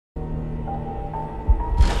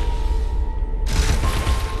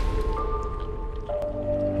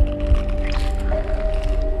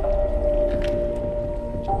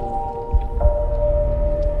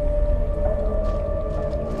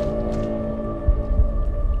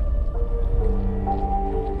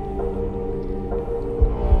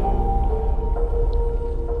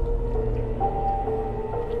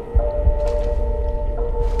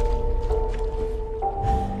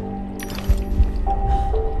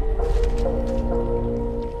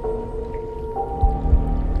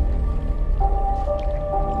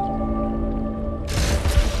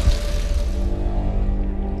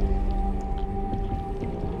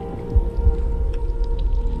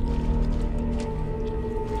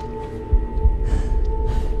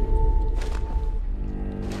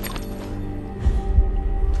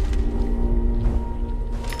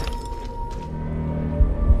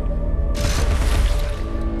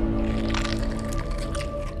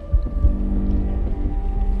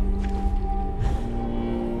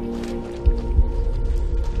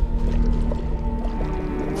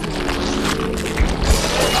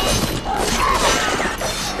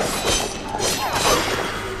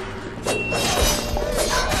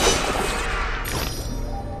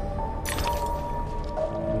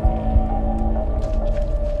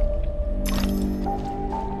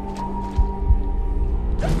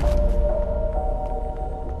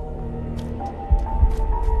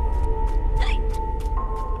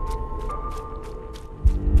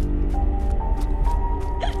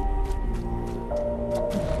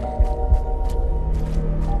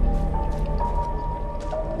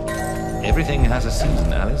Everything has a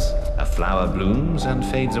season, Alice. A flower blooms and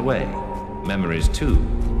fades away. Memories, too,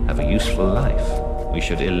 have a useful life. We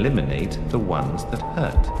should eliminate the ones that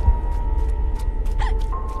hurt.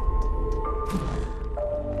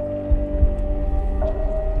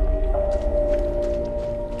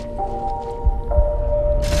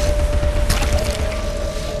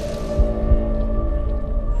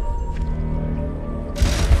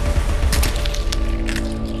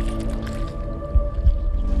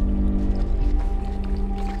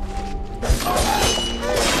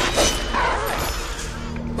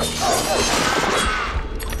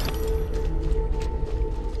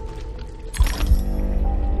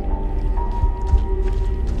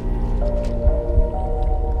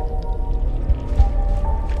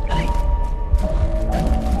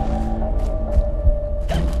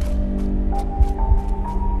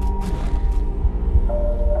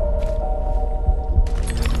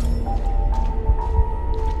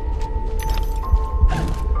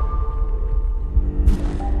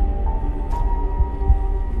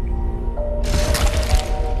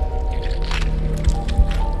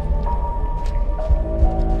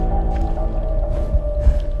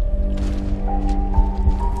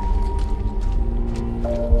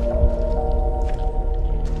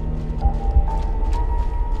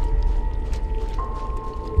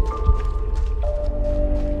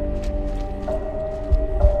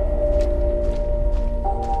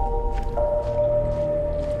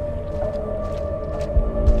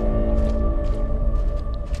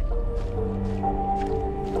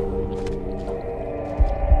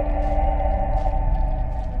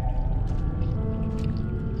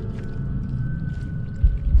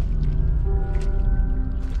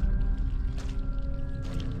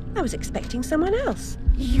 I was expecting someone else.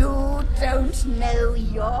 You don't know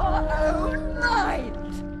your own mind.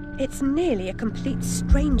 It's nearly a complete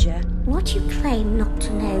stranger. What you claim not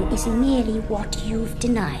to know is merely what you've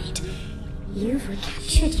denied. You've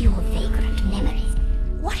recaptured your vagrant memories.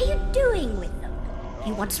 What are you doing with them?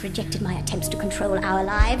 You once rejected my attempts to control our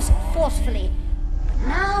lives forcefully. But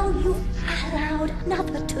now you've allowed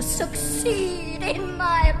another to succeed in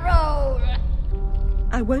my role.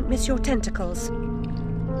 I won't miss your tentacles.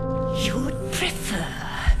 You would prefer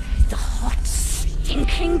the hot,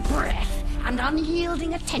 stinking breath and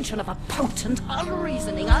unyielding attention of a potent,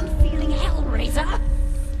 unreasoning, unfeeling hellraiser?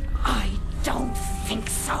 I don't think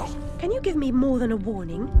so. Can you give me more than a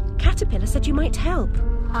warning? Caterpillar said you might help.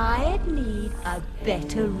 I'd need a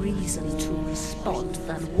better reason to respond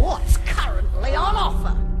than what's currently on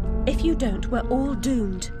offer. If you don't, we're all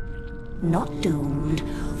doomed. Not doomed,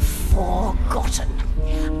 forgotten.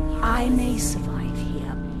 I may survive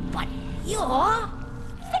here, but you're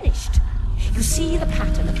finished. You see the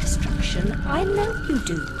pattern of destruction. I know you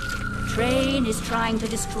do. The train is trying to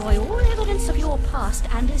destroy all evidence of your past,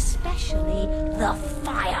 and especially the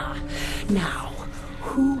fire. Now,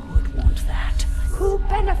 who would want that? Who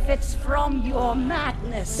benefits from your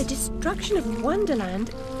madness? The destruction of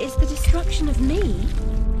Wonderland is the destruction of me.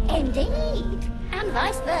 Indeed, and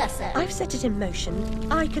vice versa. I've set it in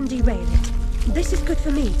motion. I can derail it. This is good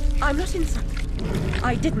for me. I'm not insane.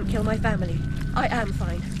 I didn't kill my family. I am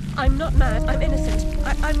fine. I'm not mad. I'm innocent.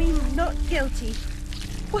 I mean, not guilty.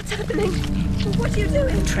 What's happening? What are you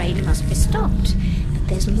doing? The train must be stopped, but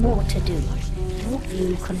there's more to do. Your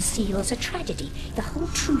view conceals a tragedy. The whole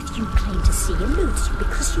truth you claim to see eludes you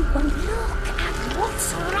because you won't look at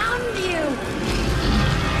what's around you.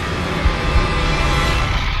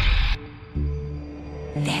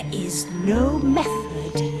 There is no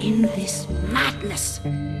method in this madness.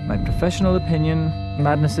 My professional opinion,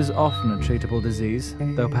 madness is often a treatable disease,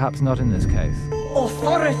 though perhaps not in this case.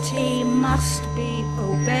 Authority must be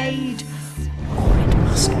obeyed, or it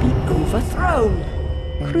must be overthrown.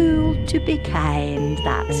 Cruel to be kind,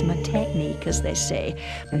 that's my technique, as they say.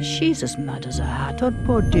 But she's as mad as a hatter,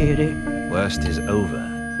 poor dearie. Worst is over,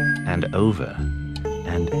 and over,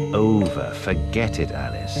 and over. Forget it,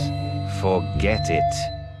 Alice. Forget it.